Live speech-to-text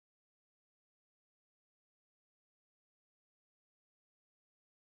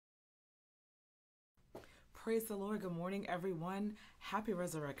Praise the Lord. Good morning, everyone. Happy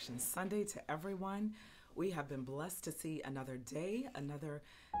Resurrection Sunday to everyone. We have been blessed to see another day, another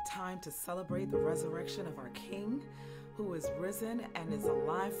time to celebrate the resurrection of our King, who is risen and is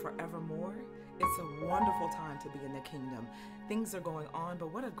alive forevermore. It's a wonderful time to be in the kingdom. Things are going on,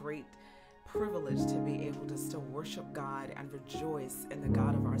 but what a great privilege to be able to still worship God and rejoice in the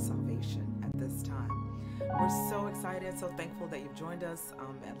God of our salvation at this time. We're so excited, so thankful that you've joined us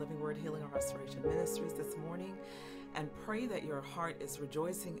at Living Word Healing and Restoration Ministries this morning, and pray that your heart is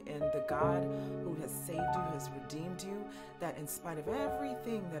rejoicing in the God who has saved you, has redeemed you, that in spite of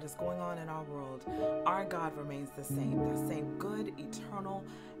everything that is going on in our world, our God remains the same good, eternal,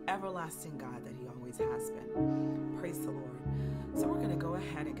 everlasting God that he always has been. Praise the Lord. So we're going to go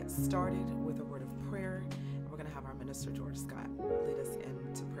ahead and get started with a word of prayer, and we're going to have our minister, George Scott, lead us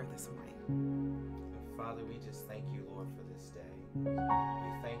into prayer this morning. Father, we just thank you, Lord, for this day. We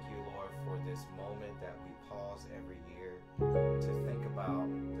thank you, Lord, for this moment that we pause every year to think about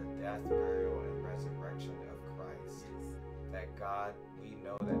the death, burial, and resurrection of Christ. That, God, we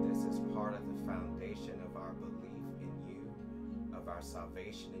know that this is part of the foundation of our belief in you, of our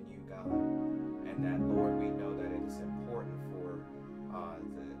salvation in you, God. And that, Lord, we know that it is important for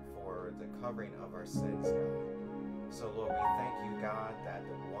the covering of our sins, God. So, Lord, we thank you, God, that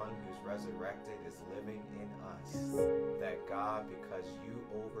the one who's resurrected is living in us. That, God, because you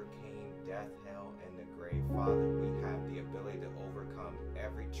overcame death, hell, and the grave, Father, we have the ability to overcome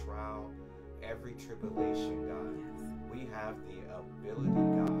every trial, every tribulation, God. We have the ability,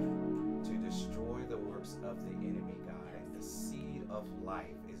 God, to destroy the works of the enemy, God. And the seed of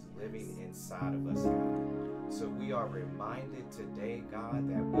life is living inside of us, God. So we are reminded today, God,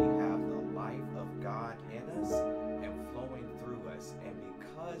 that we have the life of God in us and flowing through us. And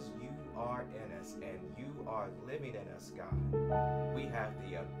because you are in us and you are living in us, God, we have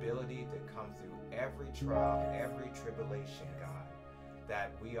the ability to come through every trial, every tribulation, God,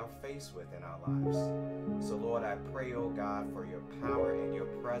 that we are faced with in our lives. So, Lord, I pray, oh God, for your power and your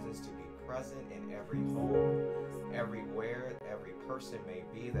presence to be present in every home, everywhere every person may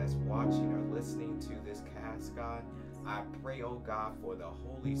be that's watching or listening to this cast, God. I pray, oh God, for the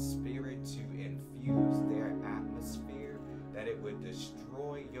Holy Spirit to infuse their atmosphere, that it would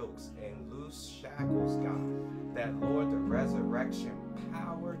destroy yokes and loose shackles, God. That, Lord, the resurrection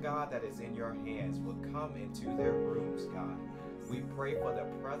power, God, that is in your hands will come into their rooms, God. We pray for the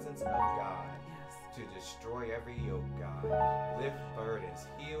presence of God to destroy every yoke, God. Lift burdens,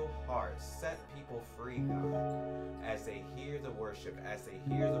 heal hearts, set people free, God. As they hear the worship, as they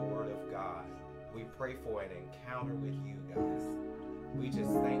hear the word of God, we pray for an encounter with you, God. We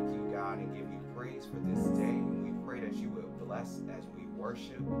just thank you, God, and give you praise for this day. And we pray that you will bless as we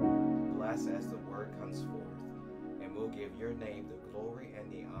worship, bless as the word comes forth. And we'll give your name the glory and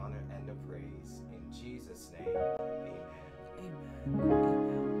the honor and the praise. In Jesus' name, amen. Amen.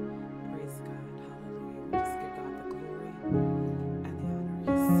 Amen. Praise God. Hallelujah. We just give God the glory and the honor.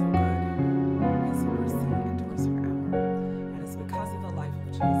 He's so good. His mercy endures forever. And it's because of the life of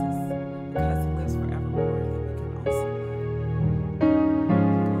Jesus, because he lives forevermore, that we can also live.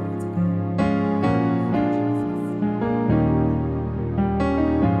 Glory to God.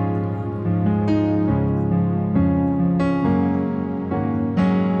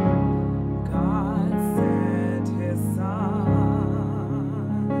 God sent his son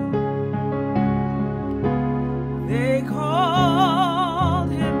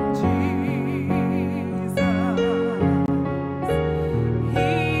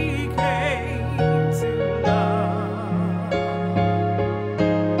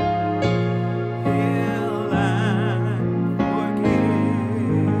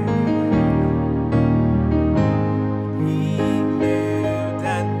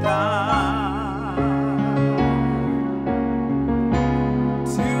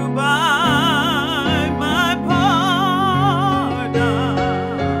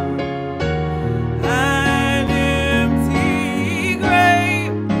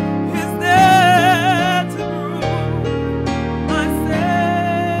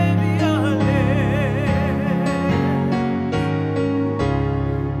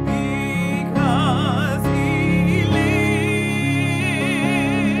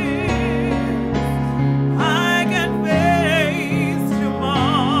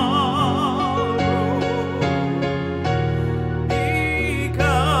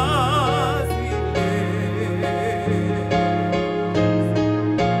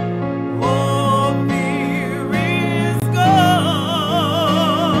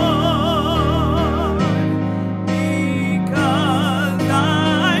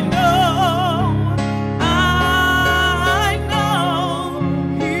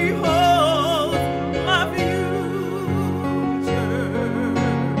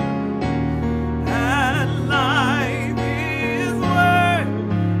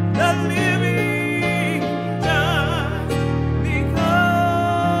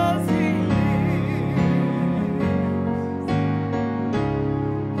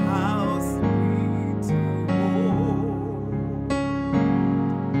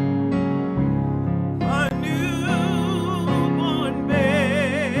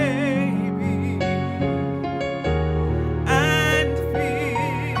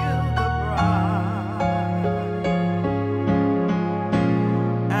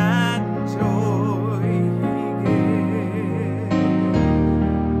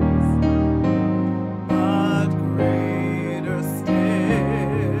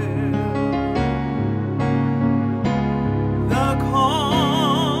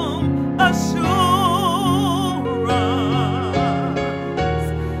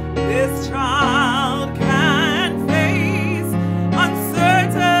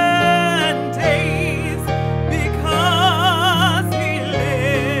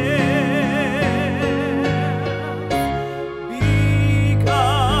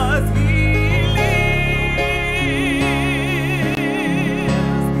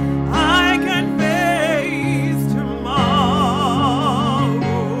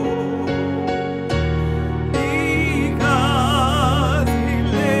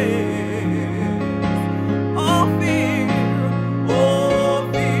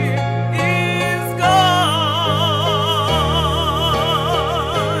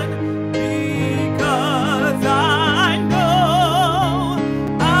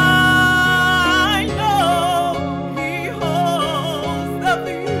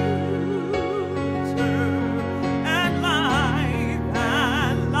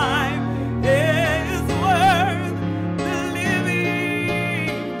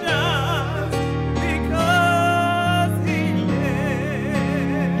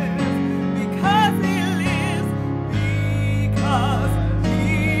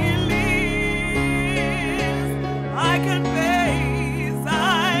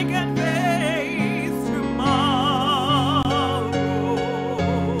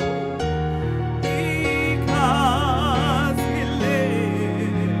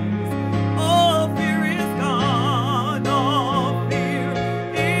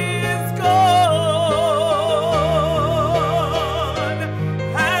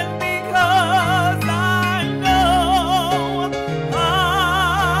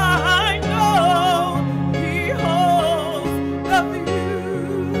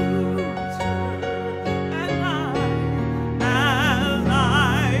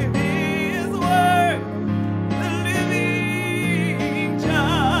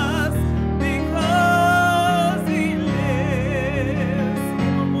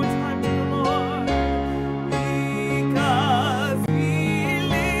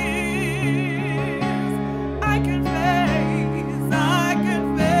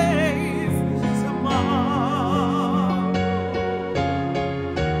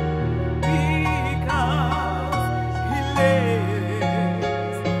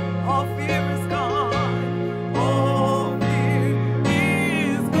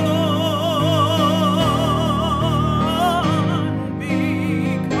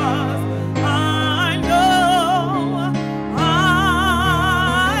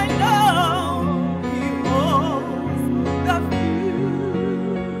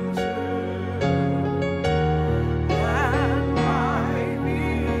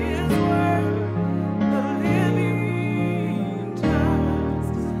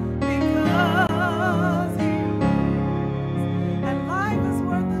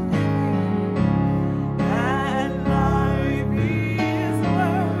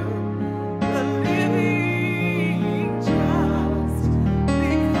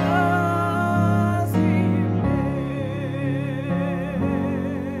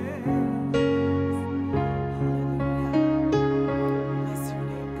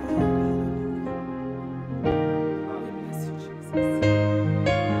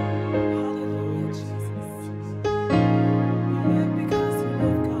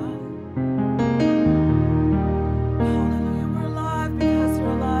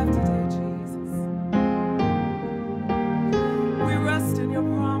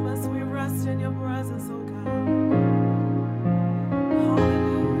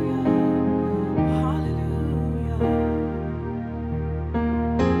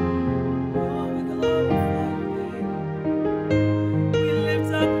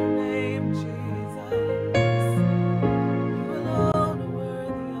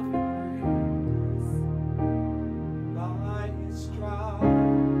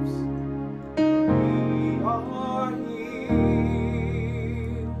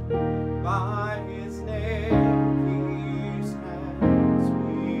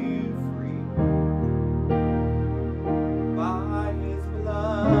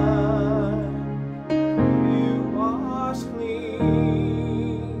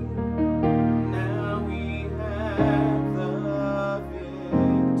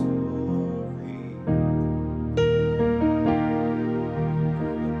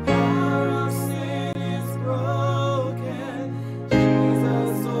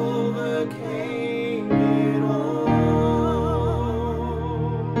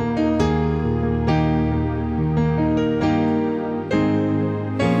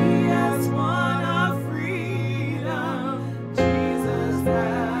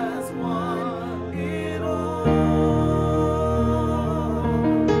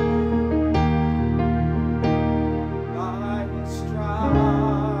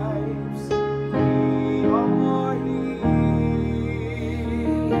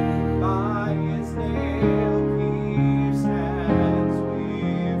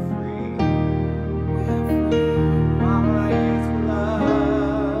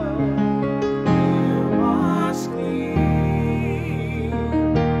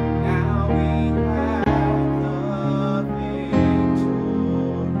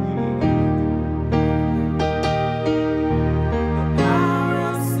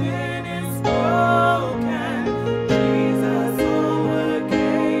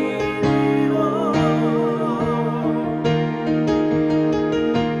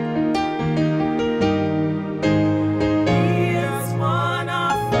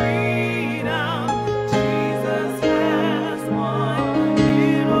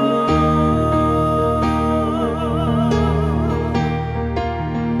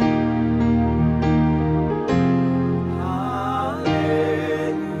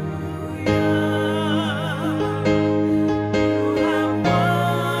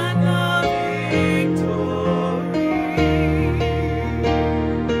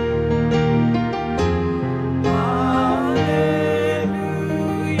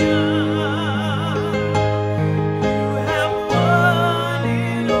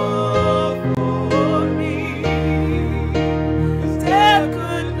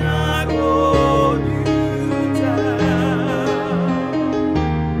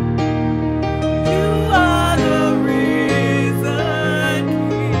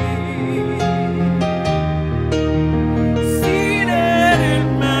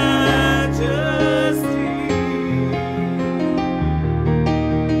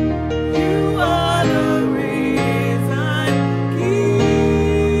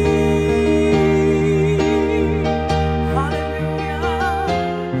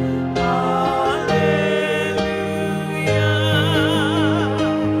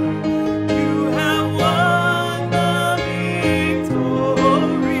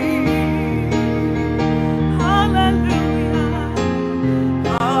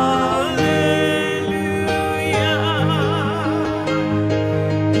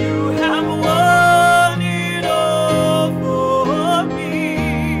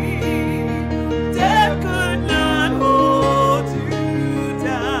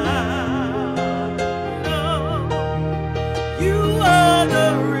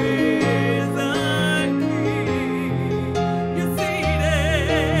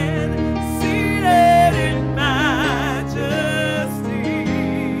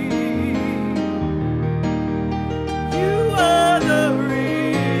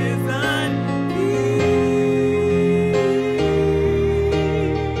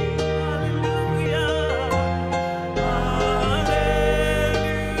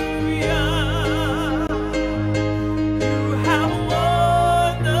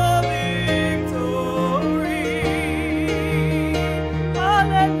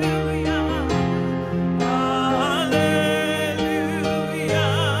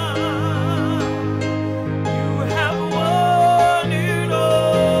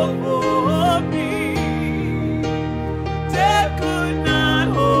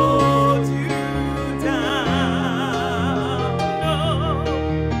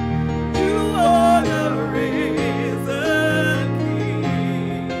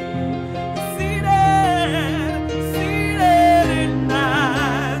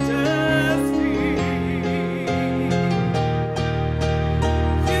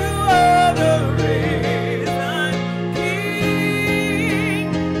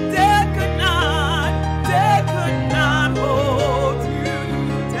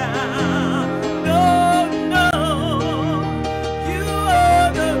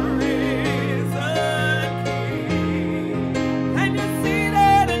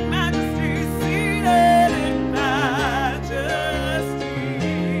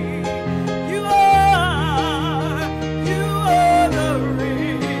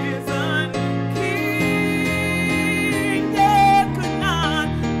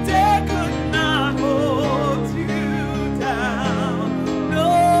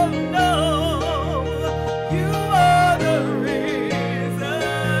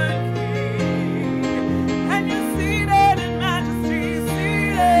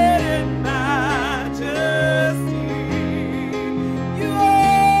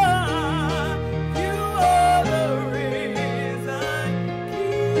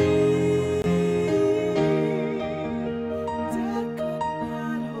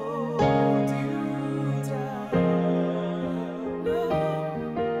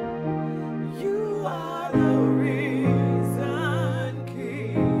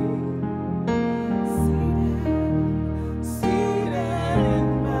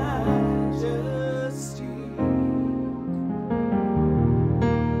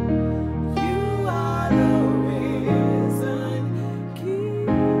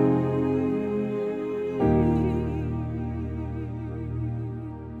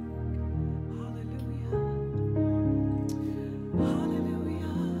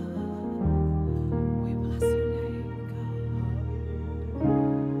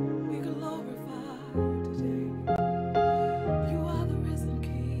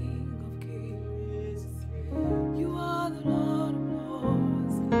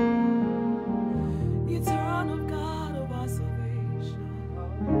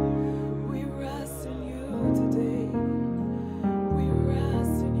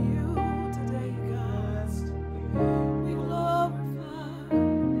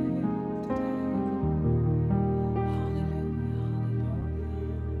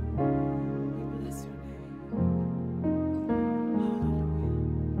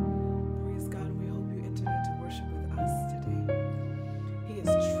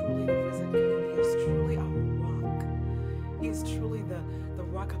the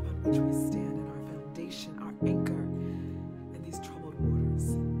rock upon which we stand and our foundation, our anchor in these troubled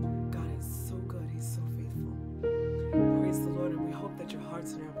waters. God is so good. He's so faithful. Praise the Lord, and we hope that your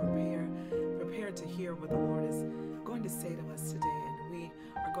hearts are now prepared to hear what the Lord is going to say to us today. And we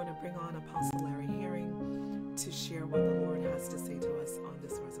are going to bring on Apostle Larry Herring to share what the Lord has to say to us on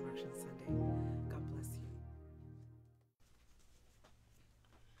this Resurrection Sunday. God bless you.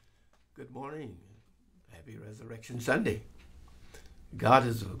 Good morning. Happy Resurrection Sunday. God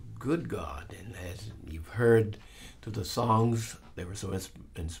is a good God, and as you've heard through the songs, they were so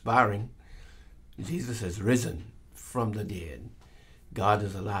inspiring. Jesus has risen from the dead. God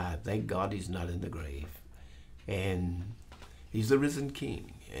is alive. Thank God he's not in the grave. And he's the risen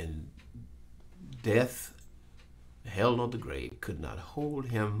King. And death, hell nor the grave could not hold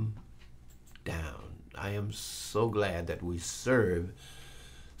him down. I am so glad that we serve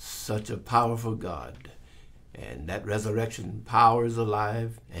such a powerful God. And that resurrection power is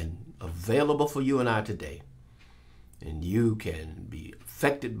alive and available for you and I today. And you can be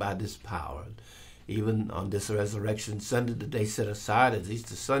affected by this power. Even on this Resurrection Sunday, the day set aside as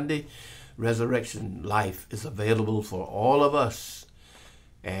Easter Sunday, resurrection life is available for all of us.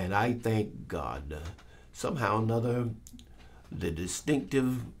 And I thank God. Somehow or another, the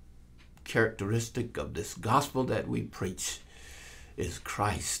distinctive characteristic of this gospel that we preach is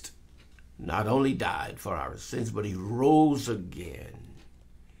Christ not only died for our sins, but he rose again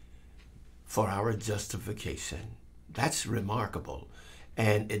for our justification. That's remarkable.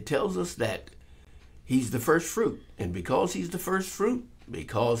 And it tells us that he's the first fruit. And because he's the first fruit,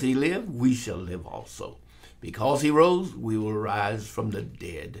 because he lived, we shall live also. Because he rose, we will rise from the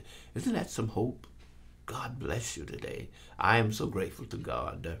dead. Isn't that some hope? God bless you today. I am so grateful to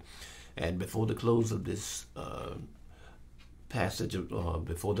God. And before the close of this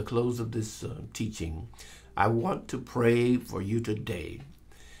before the close of this teaching, I want to pray for you today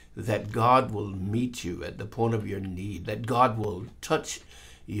that God will meet you at the point of your need, that God will touch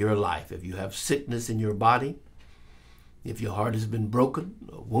your life. If you have sickness in your body, if your heart has been broken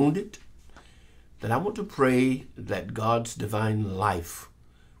or wounded, then I want to pray that God's divine life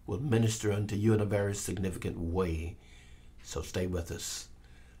will minister unto you in a very significant way. So stay with us.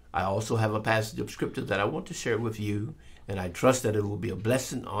 I also have a passage of scripture that I want to share with you, and I trust that it will be a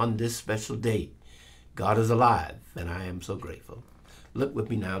blessing on this special day. God is alive, and I am so grateful. Look with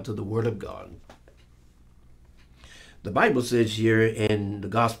me now to the Word of God. The Bible says here in the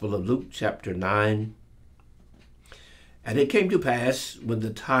Gospel of Luke, chapter 9, and it came to pass, when the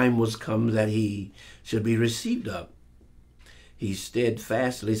time was come that he should be received up, he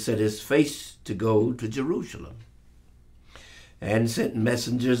steadfastly set his face to go to Jerusalem, and sent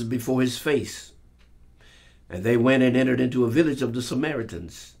messengers before his face. And they went and entered into a village of the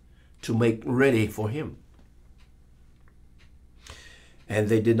Samaritans to make ready for him. And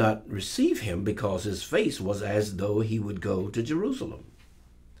they did not receive him, because his face was as though he would go to Jerusalem.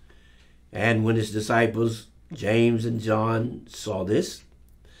 And when his disciples, James and John, saw this,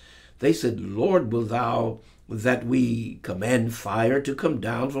 they said, Lord, wilt thou that we command fire to come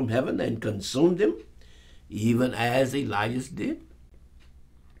down from heaven and consume them, even as Elias did?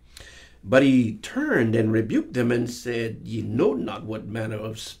 But he turned and rebuked them and said, Ye know not what manner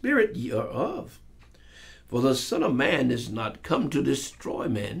of spirit ye are of. For the Son of Man is not come to destroy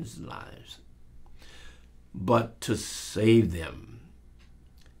men's lives, but to save them.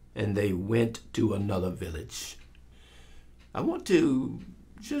 And they went to another village. I want to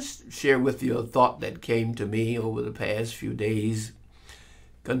just share with you a thought that came to me over the past few days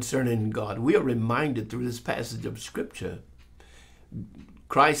concerning God. We are reminded through this passage of Scripture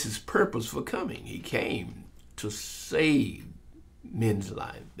Christ's purpose for coming. He came to save men's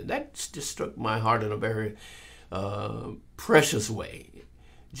life. And that just struck my heart in a very precious way.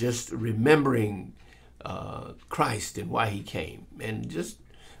 Just remembering Christ and why he came. And just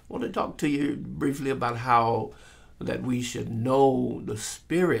want to talk to you briefly about how that we should know the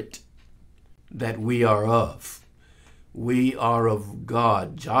spirit that we are of. We are of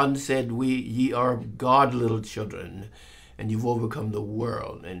God. John said, ye are of God, little children, and you've overcome the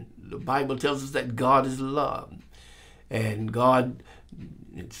world. And the Bible tells us that God is love. And God,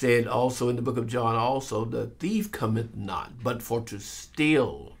 it said also in the book of John also, the thief cometh not, but for to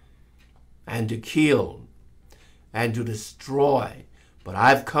steal and to kill and to destroy. But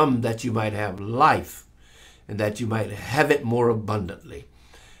I've come that you might have life, and that you might have it more abundantly.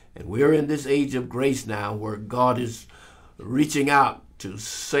 And we're in this age of grace now where God is reaching out to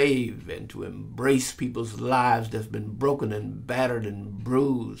save and to embrace people's lives that's been broken and battered and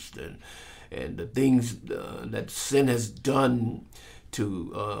bruised, and the things that sin has done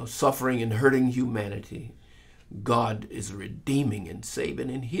to suffering and hurting humanity. God is redeeming and saving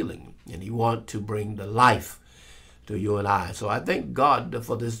and healing, and he wants to bring the life to you and I. So I thank God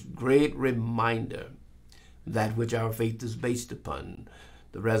for this great reminder, that which our faith is based upon,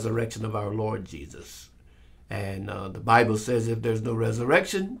 the resurrection of our Lord Jesus. And the Bible says if there's no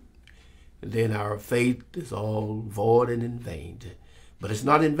resurrection, then our faith is all void and in vain. But it's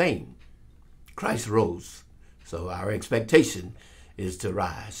not in vain. Christ rose. So our expectation is to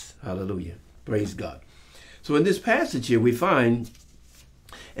rise. Hallelujah. Praise God. So in this passage here we find,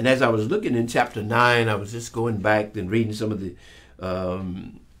 and as I was looking in chapter 9, I was just going back and reading some of the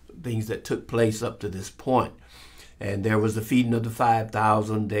things that took place up to this point. And there was the feeding of the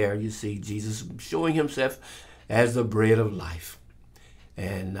 5,000 there. You see Jesus showing himself as the bread of life.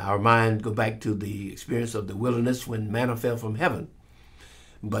 And our mind go back to the experience of the wilderness when manna fell from heaven.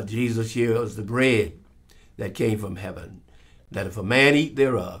 But Jesus here is the bread that came from heaven, that if a man eat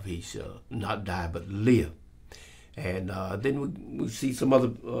thereof, he shall not die but live. And then we see some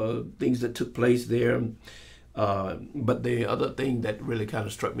other things that took place there. But the other thing that really kind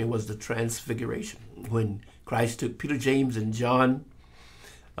of struck me was the transfiguration. When Christ took Peter, James, and John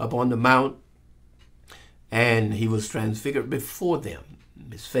up on the mount, and he was transfigured before them.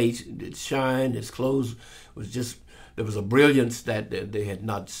 His face did shine, his clothes was just, there was a brilliance that they had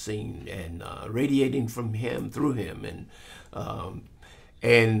not seen, and radiating from him, through him.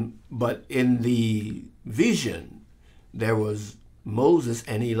 But in the vision, there was Moses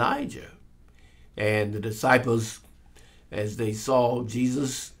and Elijah. And the disciples, as they saw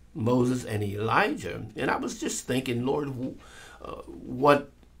Jesus, Moses, and Elijah, and I was just thinking, Lord,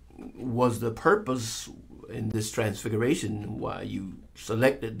 what was the purpose in this transfiguration, why you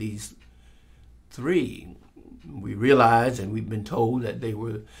selected these three? We realize, and we've been told, that they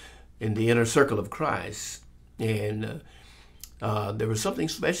were in the inner circle of Christ. And there was something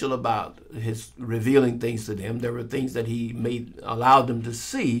special about his revealing things to them. There were things that he allowed them to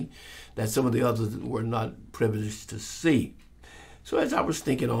see that some of the others were not privileged to see. So as I was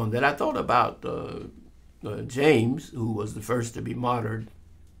thinking on that, I thought about James, who was the first to be martyred.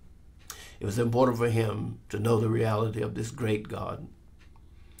 It was important for him to know the reality of this great God,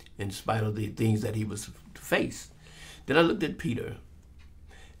 in spite of the things that he was to face. Then I looked at Peter,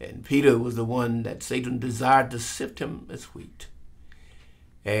 and Peter was the one that Satan desired to sift him as wheat.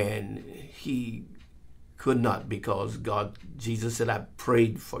 And he could not, because Jesus said, I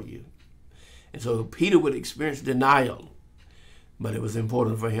prayed for you. And so Peter would experience denial, but it was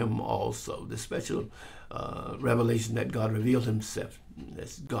important for him also, the special revelation that God revealed himself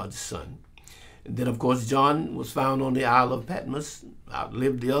as God's son. And then, of course, John was found on the Isle of Patmos,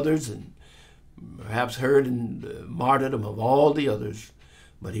 outlived the others, and perhaps heard in the martyrdom of all the others,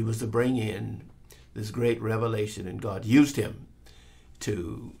 but he was to bring in this great revelation, and God used him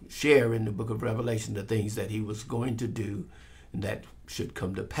to share in the book of Revelation the things that he was going to do and that should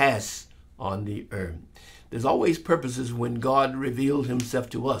come to pass on the earth. There's always purposes when God revealed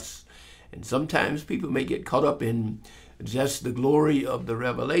himself to us. And sometimes people may get caught up in just the glory of the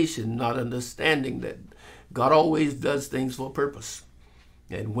revelation, not understanding that God always does things for a purpose.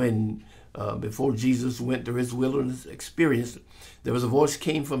 And when, before Jesus went through his wilderness experience, there was a voice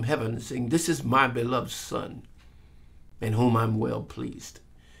came from heaven saying, this is my beloved son, in whom I'm well pleased.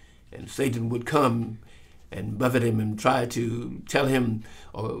 And Satan would come and buffet him and try to tell him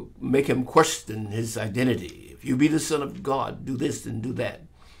or make him question his identity. If you be the Son of God, do this and do that.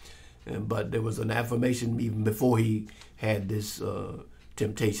 But there was an affirmation even before he had this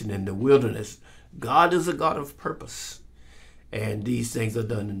temptation in the wilderness. God is a God of purpose, and these things are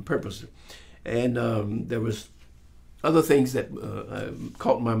done in purpose. And there was other things that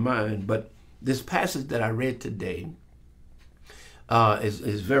caught my mind, but this passage that I read today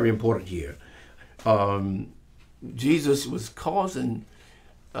is very important here. Jesus was causing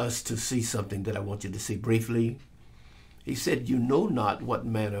us to see something that I want you to see briefly. He said, you know not what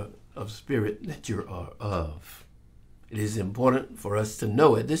manner of spirit that you are of. It is important for us to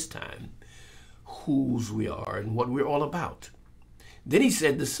know at this time whose we are and what we're all about. Then he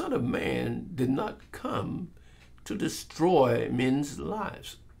said, the Son of Man did not come to destroy men's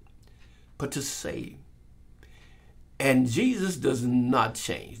lives, but to save. And Jesus does not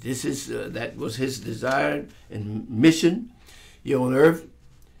change. This is that was his desire and mission here on earth.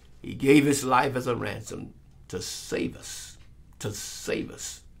 He gave his life as a ransom to save us, to save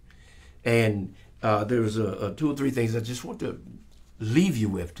us. And there's two or three things I just want to leave you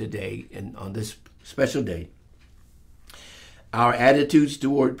with today and on this special day. Our attitudes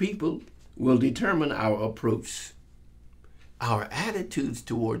toward people will determine our approach. Our attitudes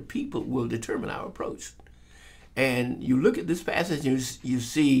toward people will determine our approach. And you look at this passage and you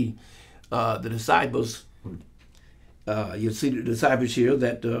see the disciples you see the disciples here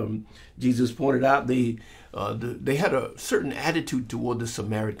that Jesus pointed out, they had a certain attitude toward the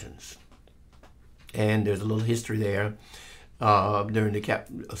Samaritans. And there's a little history there during the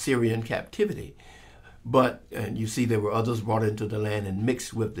Assyrian captivity. And you see there were others brought into the land and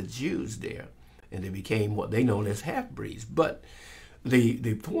mixed with the Jews there. And they became what they know as half-breeds. But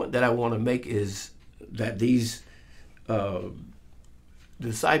the point that I want to make is that these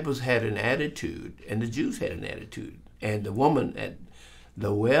disciples had an attitude, and the Jews had an attitude. And the woman at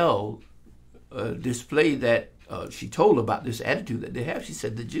the well displayed that. She told about this attitude that they have. She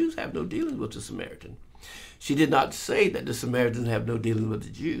said, the Jews have no dealings with the Samaritan. She did not say that the Samaritans have no dealing with the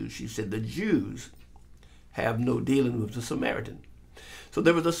Jews. She said the Jews have no dealing with the Samaritan. So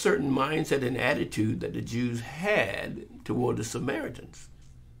there was a certain mindset and attitude that the Jews had toward the Samaritans.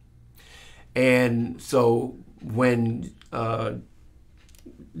 And so when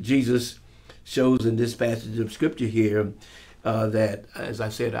Jesus shows in this passage of Scripture here that, as I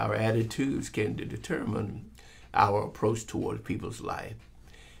said, our attitudes can determine our approach toward people's life.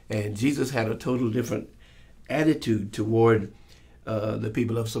 And Jesus had a total different attitude toward the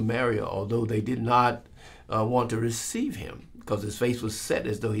people of Samaria, although they did not want to receive him, because his face was set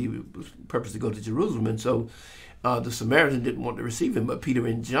as though he was purposed to go to Jerusalem. And so the Samaritans didn't want to receive him. But Peter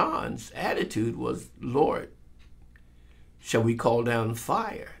and John's attitude was, Lord, shall we call down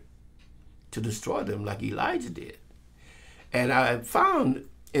fire to destroy them like Elijah did? And I found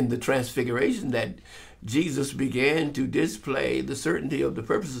in the Transfiguration that Jesus began to display the certainty of the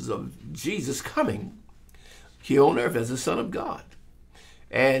purposes of Jesus coming here on earth as the Son of God.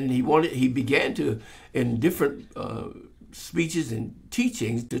 And he began to, in different speeches and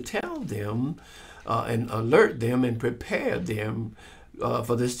teachings, to tell them and alert them and prepare them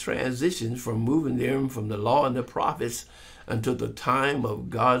for this transition from moving them from the law and the prophets until the time of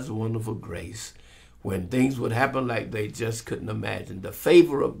God's wonderful grace, when things would happen like they just couldn't imagine. The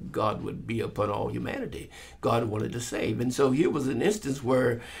favor of God would be upon all humanity. God wanted to save. And so here was an instance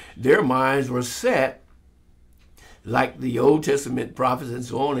where their minds were set like the Old Testament prophets and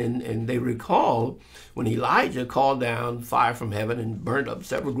so on. And they recall when Elijah called down fire from heaven and burnt up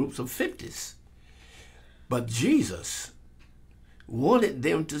several groups of 50s. But Jesus wanted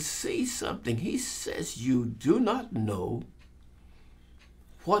them to see something. He says, you do not know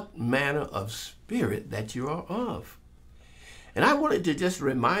what manner of spirit that you are of. And I wanted to just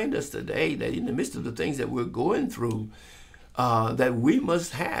remind us today that in the midst of the things that we're going through, that we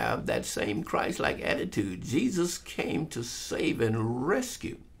must have that same Christ-like attitude. Jesus came to save and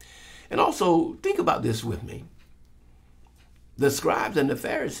rescue. And also, think about this with me. The scribes and the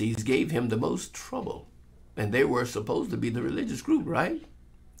Pharisees gave him the most trouble, and they were supposed to be the religious group, right?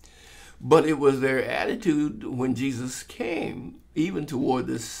 But it was their attitude when Jesus came, even toward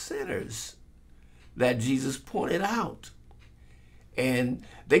the sinners, that Jesus pointed out. And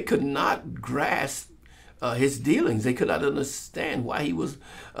they could not grasp his dealings. They could not understand why he was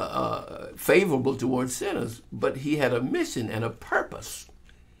favorable towards sinners. But he had a mission and a purpose.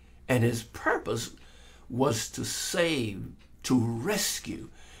 And his purpose was to save, to rescue.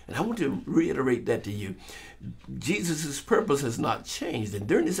 And I want to reiterate that to you. Jesus' purpose has not changed. And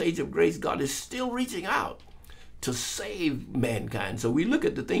during this age of grace, God is still reaching out to save mankind. So we look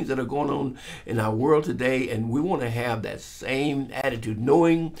at the things that are going on in our world today, and we want to have that same attitude,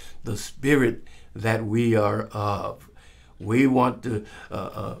 knowing the spirit that we are of. We want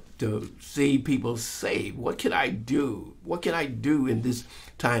to see people saved. What can I do? What can I do in this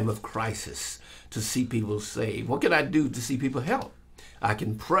time of crisis to see people saved? What can I do to see people help? I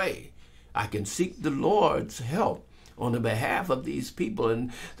can pray. I can seek the Lord's help on the behalf of these people.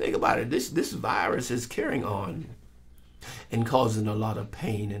 And think about it, this virus is carrying on and causing a lot of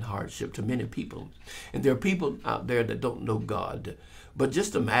pain and hardship to many people. And there are people out there that don't know God. But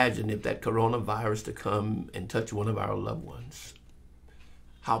just imagine if that coronavirus to come and touch one of our loved ones.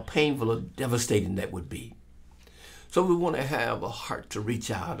 How painful or devastating that would be. So we want to have a heart to reach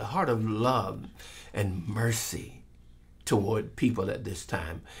out, a heart of love and mercy toward people at this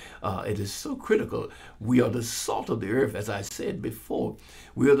time. It is so critical. We are the salt of the earth, as I said before.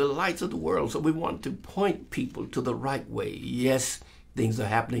 We are the lights of the world, so we want to point people to the right way. Yes, things are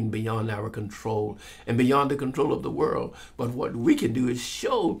happening beyond our control and beyond the control of the world. But what we can do is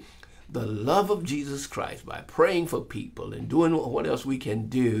show the love of Jesus Christ by praying for people and doing what else we can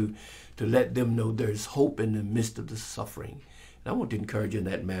do to let them know there's hope in the midst of the suffering. And I want to encourage you in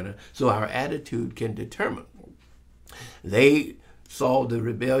that manner so our attitude can determine. They saw the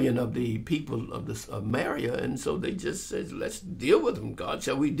rebellion of the people of Samaria, and so they just said, let's deal with them, God.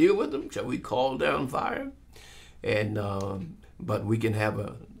 Shall we deal with them? Shall we call down fire? And but we can have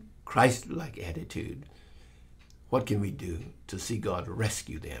a Christ-like attitude. What can we do to see God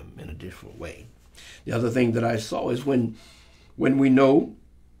rescue them in a different way? The other thing that I saw is when we know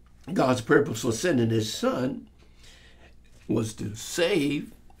God's purpose for sending his son was to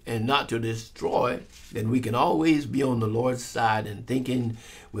save and not to destroy, then we can always be on the Lord's side and thinking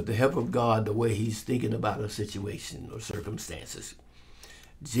with the help of God the way he's thinking about a situation or circumstances.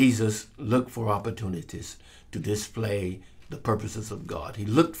 Jesus looked for opportunities to display the purposes of God. He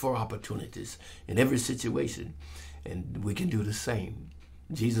looked for opportunities in every situation, and we can do the same.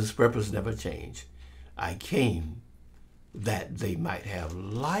 Jesus' purpose never changed. I came that they might have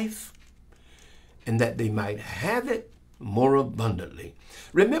life and that they might have it more abundantly.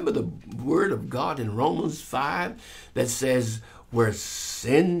 Remember the word of God in Romans 5 that says, where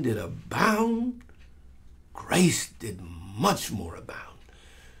sin did abound, grace did much more abound.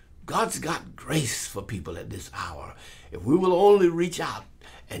 God's got grace for people at this hour. If we will only reach out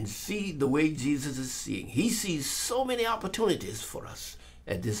and see the way Jesus is seeing. He sees so many opportunities for us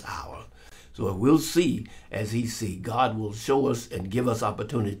at this hour. So if we'll see as he sees, God will show us and give us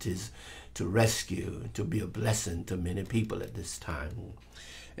opportunities to rescue, to be a blessing to many people at this time.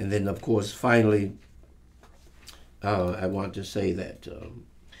 And then, of course, finally, I want to say that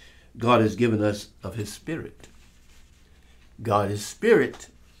God has given us of his spirit. God is spirit,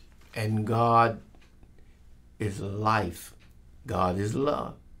 and God is life. God is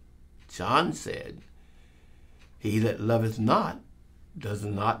love. John said, he that loveth not does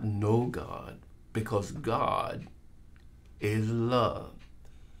not know God, because God is love.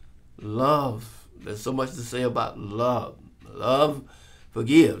 Love. There's so much to say about love. Love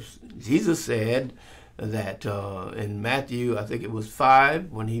forgives. Jesus said that in Matthew, I think it was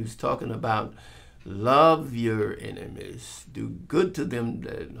 5, when he was talking about love your enemies, do good to them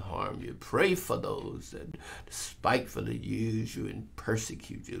that harm you, pray for those that despitefully use you and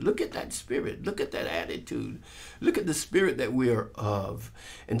persecute you. Look at that spirit. Look at that attitude. Look at the spirit that we are of.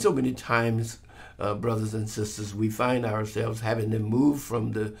 And so many times, brothers and sisters, we find ourselves having to move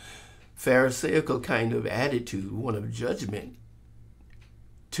from the Pharisaical kind of attitude, one of judgment,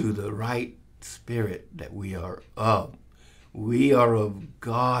 to the right spirit that we are of. We are of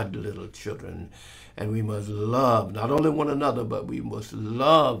God, little children, and we must love not only one another, but we must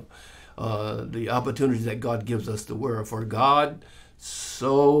love the opportunities that God gives us to work. For God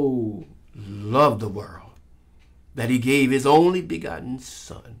so loved the world that he gave his only begotten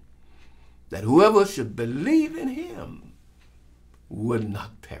Son, that whoever should believe in him would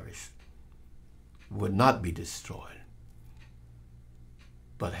not perish, would not be destroyed,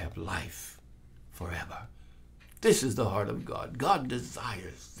 but have life forever. This is the heart of God. God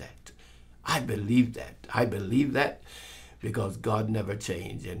desires that. I believe that. I believe that because God never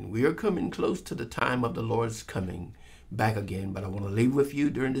changed. And we are coming close to the time of the Lord's coming back again. But I want to leave with you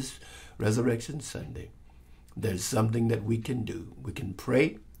during this Resurrection Sunday. There's something that we can do. We can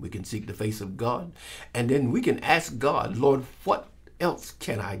pray. We can seek the face of God. And then we can ask God, Lord, what else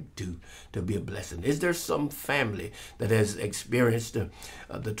can I do to be a blessing? Is there some family that has experienced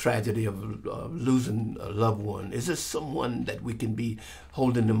the tragedy of losing a loved one? Is there someone that we can be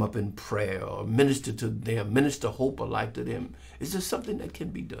holding them up in prayer or minister to them, minister hope or life to them? Is there something that can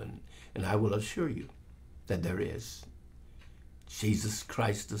be done? And I will assure you that there is. Jesus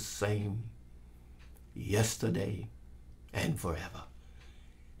Christ the same yesterday and forever.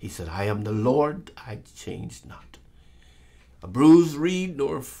 He said, I am the Lord, I change not. A bruised reed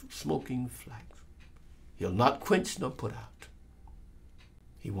nor smoking flax. He'll not quench nor put out.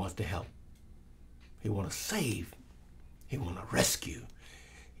 He wants to help. He wants to save. He wants to rescue.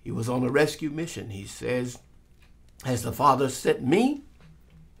 He was on a rescue mission. He says, as the Father sent me,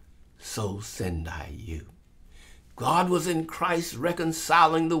 so send I you. God was in Christ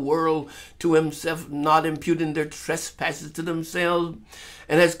reconciling the world to himself, not imputing their trespasses to themselves,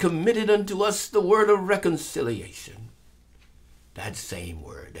 and has committed unto us the word of reconciliation. That same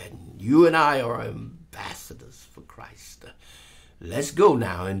word. And you and I are ambassadors for Christ. Let's go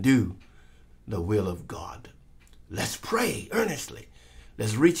now and do the will of God. Let's pray earnestly.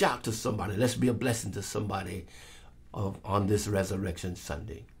 Let's reach out to somebody. Let's be a blessing to somebody on this Resurrection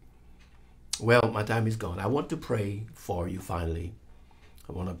Sunday. Well, my time is gone. I want to pray for you finally.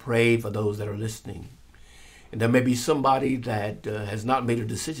 I want to pray for those that are listening. And there may be somebody that has not made a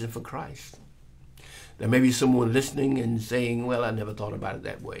decision for Christ. There may be someone listening and saying, well, I never thought about it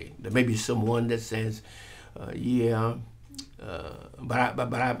that way. There may be someone that says, but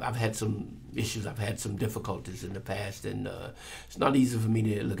I've had some issues. I've had some difficulties in the past, and it's not easy for me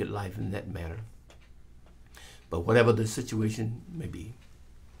to look at life in that manner. But whatever the situation may be,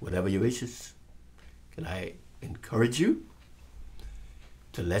 whatever your issues, can I encourage you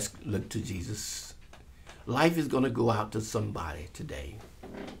to let's look to Jesus. Life is going to go out to somebody today.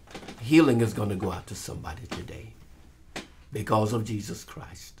 Healing is going to go out to somebody today because of Jesus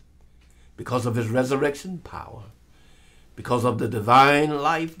Christ, because of his resurrection power, because of the divine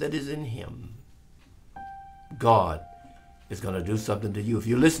life that is in him. God is going to do something to you. If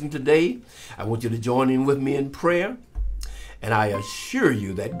you're listening today, I want you to join in with me in prayer. And I assure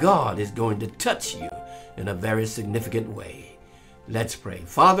you that God is going to touch you in a very significant way. Let's pray.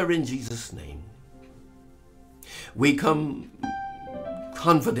 Father, in Jesus' name, we come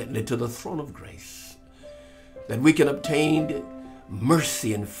confidently to the throne of grace that we can obtain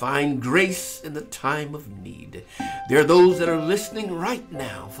mercy and find grace in the time of need. There are those that are listening right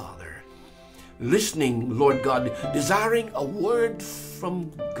now, Father. Listening, Lord God, desiring a word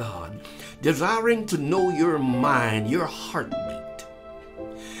from God, desiring to know your mind, your heartbeat.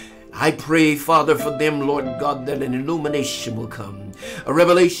 I pray, Father, for them, Lord God, that an illumination will come, a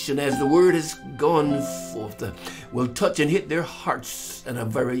revelation as the word has gone forth, will touch and hit their hearts in a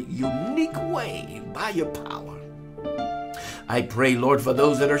very unique way by your power. I pray, Lord, for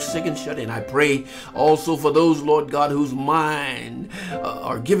those that are sick and shut in. I pray also for those, Lord God, whose mind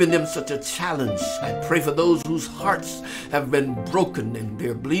are giving them such a challenge. I pray for those whose hearts have been broken and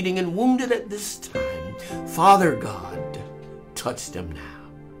they're bleeding and wounded at this time. Father God, touch them now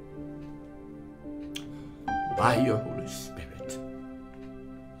by your Holy Spirit.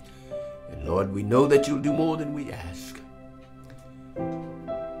 And Lord, we know that you'll do more than we ask.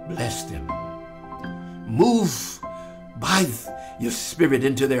 Bless them. Move by your Spirit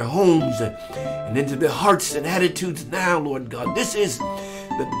into their homes and into their hearts and attitudes now, Lord God. This is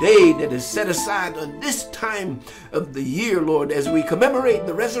the day that is set aside on this time of the year, Lord, as we commemorate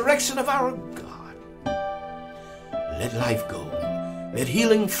the resurrection of our God. Let life go. Let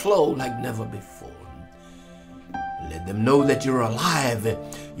healing flow like never before. Let them know that you're alive.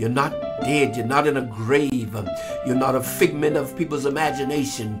 You're not dead. You're not in a grave. You're not a figment of people's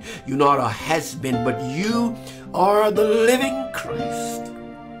imagination. You're not a has-been, but you are the living Christ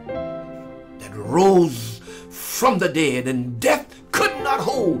that rose from the dead, and death could not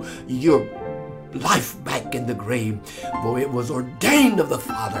hold your life back in the grave, for it was ordained of the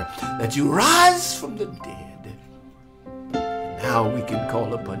Father that you rise from the dead. Now we can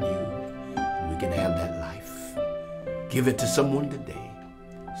call upon you, and we can have that life. Give it to someone today.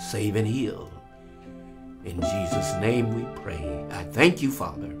 Save and heal. In Jesus' name we pray. I thank you,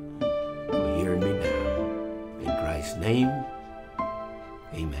 Father, for hearing me now. In Christ's name,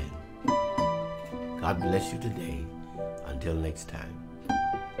 amen. God bless you today. Until next time.